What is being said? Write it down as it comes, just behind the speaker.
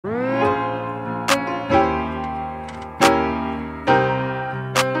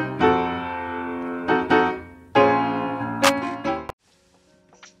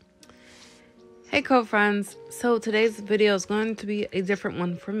cool friends, so today's video is going to be a different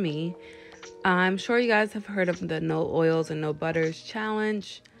one for me. I'm sure you guys have heard of the no oils and no butters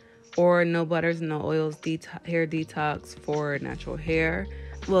challenge, or no butters and no oils hair detox for natural hair.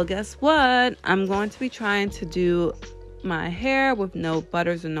 Well, guess what? I'm going to be trying to do my hair with no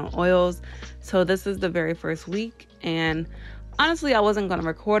butters and no oils. So this is the very first week, and honestly I wasn't going to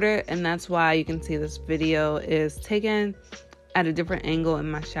record it, and that's why you can see this video is taken at a different angle in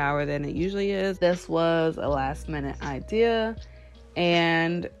my shower than it usually is. This was a last minute idea,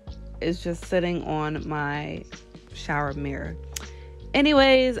 and it's just sitting on my shower mirror.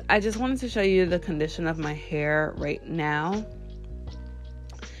 Anyways, I just wanted to show you the condition of my hair right now.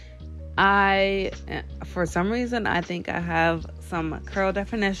 For some reason, I think I have some curl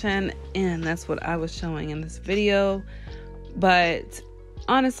definition, and that's what I was showing in this video. But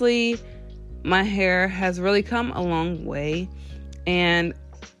honestly, my hair has really come a long way, and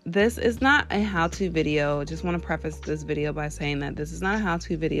this is not a how-to video. I just want to preface this video by saying that this is not a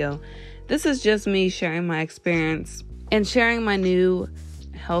how-to video. This is just me sharing my experience and sharing my new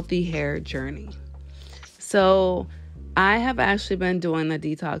healthy hair journey. So I have actually been doing the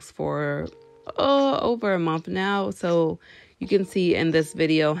detox for over a month now. So you can see in this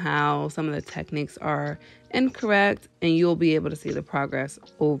video how some of the techniques are incorrect, and you'll be able to see the progress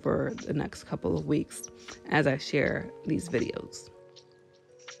over the next couple of weeks as I share these videos.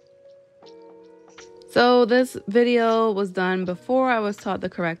 So this video was done before I was taught the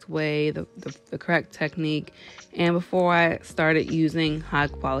correct way, the correct technique, and before I started using high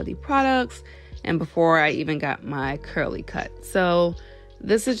quality products, and before I even got my curly cut. So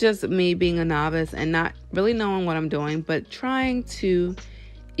this is just me being a novice and not really knowing what I'm doing, but trying to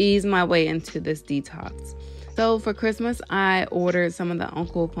ease my way into this detox. So for Christmas, I ordered some of the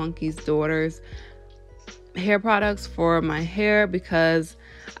Uncle Funky's Daughters hair products for my hair because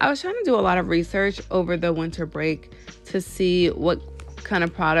I was trying to do a lot of research over the winter break to see what kind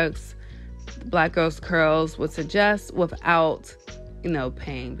of products Black Girls Curls would suggest without,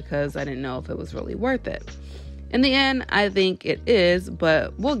 paying, because I didn't know if it was really worth it. In the end, I think it is,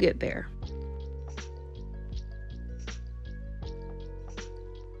 but we'll get there.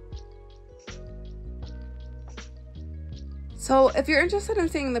 So if you're interested in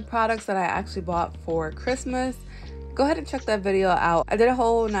seeing the products that I actually bought for Christmas, go ahead and check that video out. I did a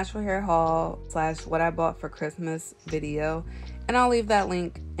whole natural hair haul / what I bought for Christmas video, and I'll leave that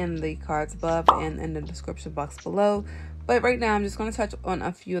link in the cards above and in the description box below. But right now I'm just going to touch on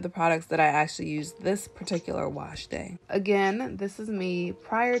a few of the products that I actually used this particular wash day. Again, this is me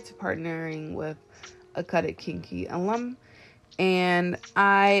prior to partnering with a Hair Kinky alum, and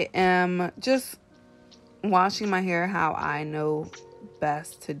I am just washing my hair how I know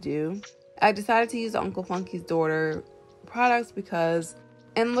best to do. I decided to use Uncle Funky's Daughter products because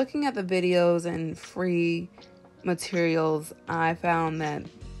in looking at the videos and free materials, I found that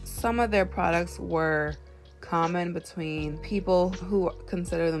some of their products were common between people who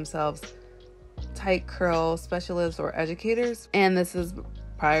consider themselves tight curl specialists or educators. And this is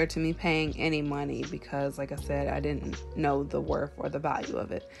prior to me paying any money because, like I said, I didn't know the worth or the value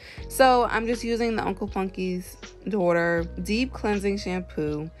of it. So I'm just using the Uncle Funky's Daughter Deep Cleansing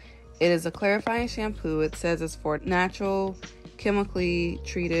Shampoo. It is a clarifying shampoo. It says it's for natural, chemically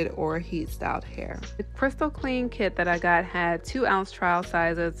treated, or heat styled hair. The Crystal Clean kit that I got had 2-ounce trial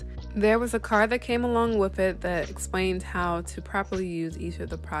sizes. There was a card that came along with it that explained how to properly use each of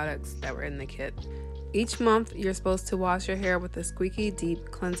the products that were in the kit. Each month, you're supposed to wash your hair with the Squeaky Deep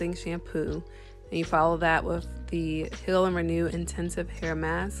Cleansing Shampoo, and you follow that with the Heal and Renew Intensive Hair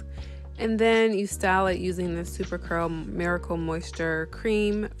Mask, and then you style it using the Super Curl Miracle Moisture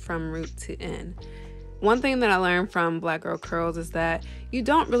Cream from root to end. One thing that I learned from Black Girl Curls is that you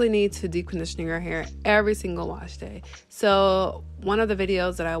don't really need to deep condition your hair every single wash day. So one of the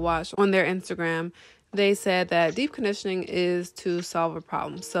videos that I watched on their Instagram, they said that deep conditioning is to solve a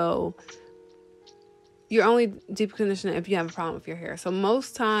problem. So you're only deep conditioning if you have a problem with your hair. So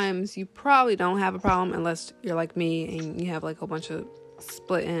most times you probably don't have a problem unless you're like me and you have like a whole bunch of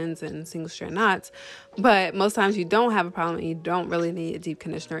split ends and single strand knots. But most times you don't have a problem and you don't really need a deep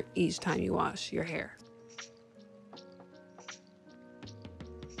conditioner each time you wash your hair.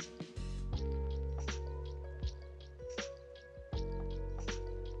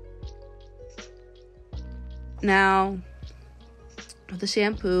 Now, with the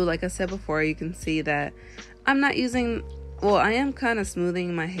shampoo, like I said before, you can see that I'm not using, well, I am kind of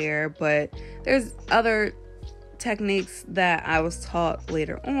smoothing my hair, but there's other techniques that I was taught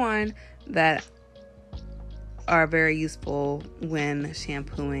later on that are very useful when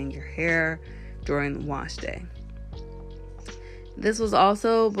shampooing your hair during the wash day. This was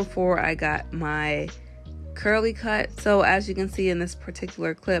also before I got my curly cut. So as you can see in this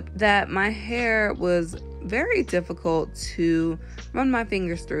particular clip, that my hair was very difficult to run my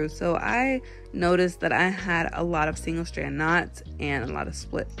fingers through. So I noticed that I had a lot of single strand knots and a lot of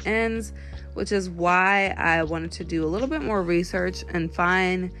split ends, which is why I wanted to do a little bit more research and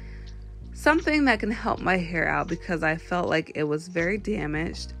find something that can help my hair out, because I felt like it was very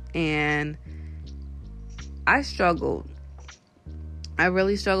damaged and I struggled. I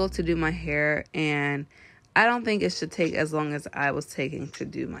really struggled to do my hair, and I don't think it should take as long as I was taking to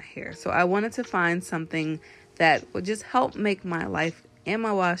do my hair. So I wanted to find something that would just help make my life and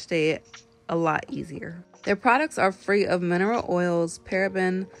my wash day a lot easier. Their products are free of mineral oils,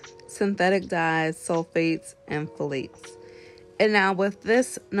 paraben, synthetic dyes, sulfates, and phthalates. And now with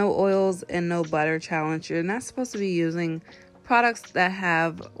this no oils and no butter challenge, you're not supposed to be using products that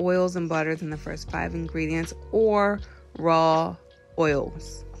have oils and butters in the first 5 ingredients, or raw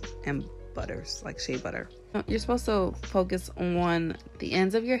oils and butters like shea butter. You're supposed to focus on the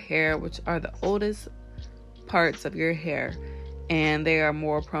ends of your hair, which are the oldest parts of your hair, and they are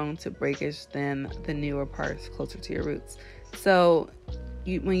more prone to breakage than the newer parts closer to your roots. So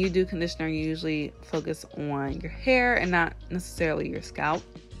when you do conditioner, you usually focus on your hair and not necessarily your scalp.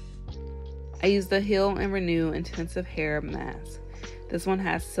 I use the Heal and Renew Intensive Hair Mask. This one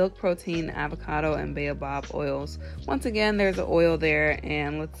has silk protein, avocado, and baobab oils. Once again, there's an oil there,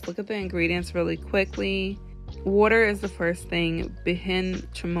 and let's look at the ingredients really quickly. Water is the first thing.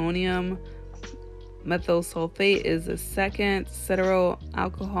 Bihentrimonium methyl sulfate is the second. Cetearyl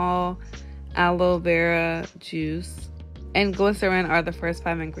alcohol, aloe vera juice, and glycerin are the first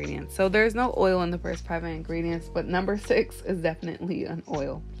 5 ingredients. So there's no oil in the first 5 ingredients, but number 6 is definitely an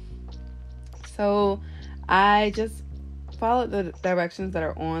oil. So I just followed the directions that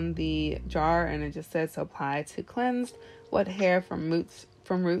are on the jar, and it just says to apply to cleansed wet hair from roots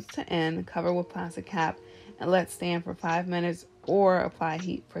to end, cover with plastic cap, and let stand for 5 minutes, or apply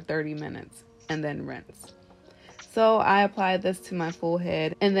heat for 30 minutes and then rinse. So I applied this to my full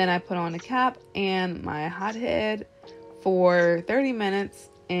head, and then I put on a cap and my hot head for 30 minutes,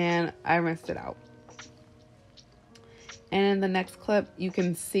 and I rinsed it out. And in the next clip, you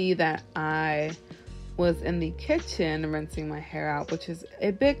can see that I was in the kitchen rinsing my hair out, which is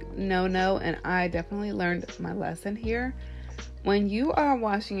a big no-no, and I definitely learned my lesson here. When you are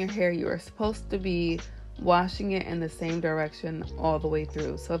washing your hair, you are supposed to be washing it in the same direction all the way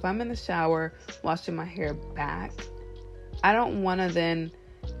through. So if I'm in the shower washing my hair back, I don't want to then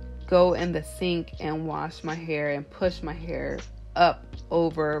go in the sink and wash my hair and push my hair up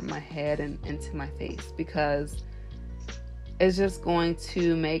over my head and into my face, because it's just going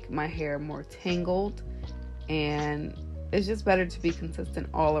to make my hair more tangled, and it's just better to be consistent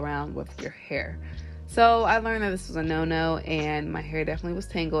all around with your hair. So I learned that this was a no-no, and my hair definitely was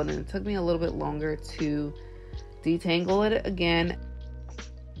tangled, and it took me a little bit longer to detangle it again.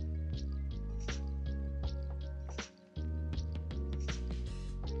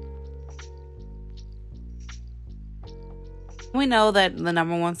 We know that the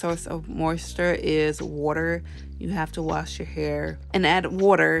number one source of moisture is water. You have to wash your hair and add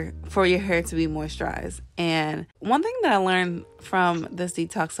water for your hair to be moisturized. And one thing that I learned from this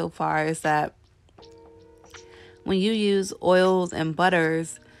detox so far is that when you use oils and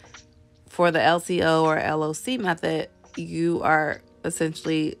butters for the LCO or LOC method, you are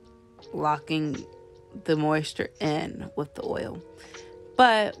essentially locking the moisture in with the oil.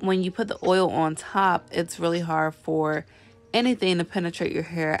 But when you put the oil on top, it's really hard for anything to penetrate your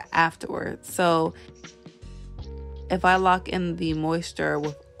hair afterwards. So if I lock in the moisture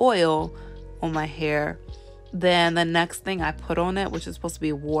with oil on my hair, then the next thing I put on it, which is supposed to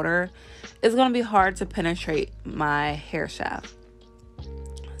be water, is going to be hard to penetrate my hair shaft.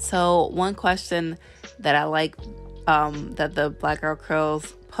 So one question that I like that the Black Girl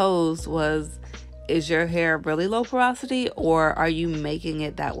Curls posed was, is your hair really low porosity, or are you making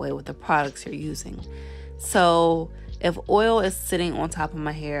it that way with the products you're using? So if oil is sitting on top of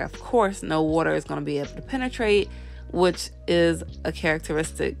my hair, of course no water is going to be able to penetrate, which is a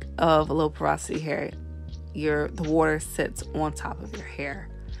characteristic of low porosity hair. The water sits on top of your hair,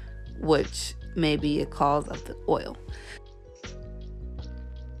 which may be a cause of the oil.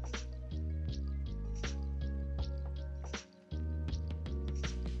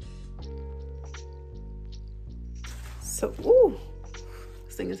 So, ooh,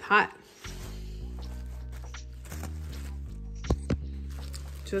 this thing is hot.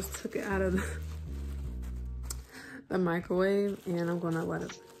 Just took it out of the microwave, and I'm gonna let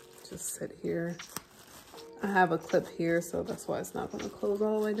it just sit here. I have a clip here, so that's why it's not gonna close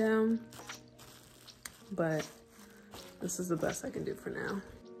all the way down. But this is the best I can do for now.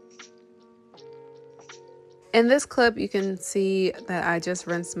 In this clip, you can see that I just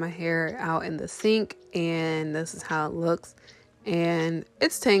rinsed my hair out in the sink, and this is how it looks. And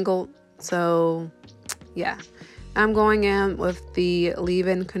it's tangled, so yeah. I'm going in with the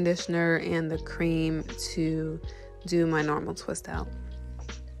leave-in conditioner and the cream to do my normal twist out.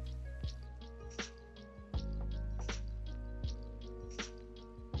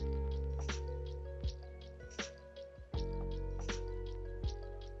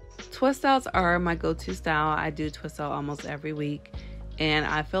 Twist outs are my go-to style. I do twist out almost every week, and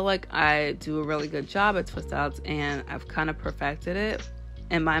I feel like I do a really good job at twist outs, and I've kind of perfected it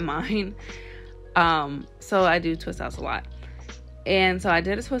in my mind. So I do twist outs a lot. And so I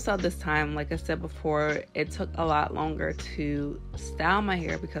did a twist out this time. Like I said before, it took a lot longer to style my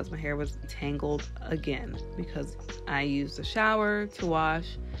hair because my hair was tangled again, because I used the shower to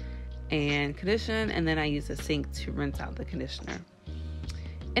wash and condition, and then I used a sink to rinse out the conditioner.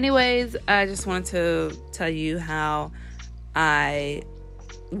 Anyways, I just wanted to tell you how I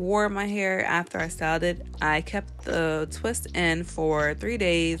wore my hair after I styled it. I kept the twist in for 3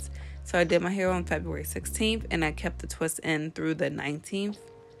 days. So I did my hair on February 16th, and I kept the twist in through the 19th.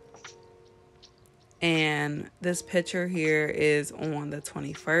 And this picture here is on the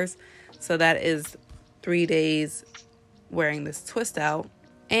 21st. So that is 3 days wearing this twist out.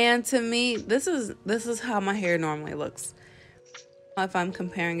 And to me, this is how my hair normally looks. If I'm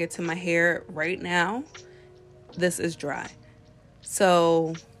comparing it to my hair right now, this is dry.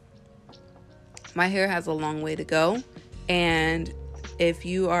 So my hair has a long way to go. And if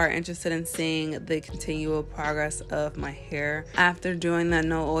you are interested in seeing the continual progress of my hair after doing the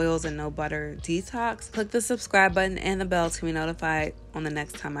no oils and no butter detox, click the subscribe button and the bell to be notified on the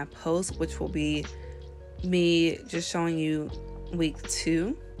next time I post, which will be me just showing you week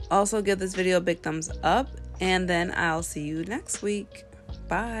 2. Also, give this video a big thumbs up, and then I'll see you next week.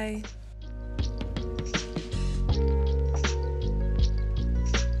 Bye.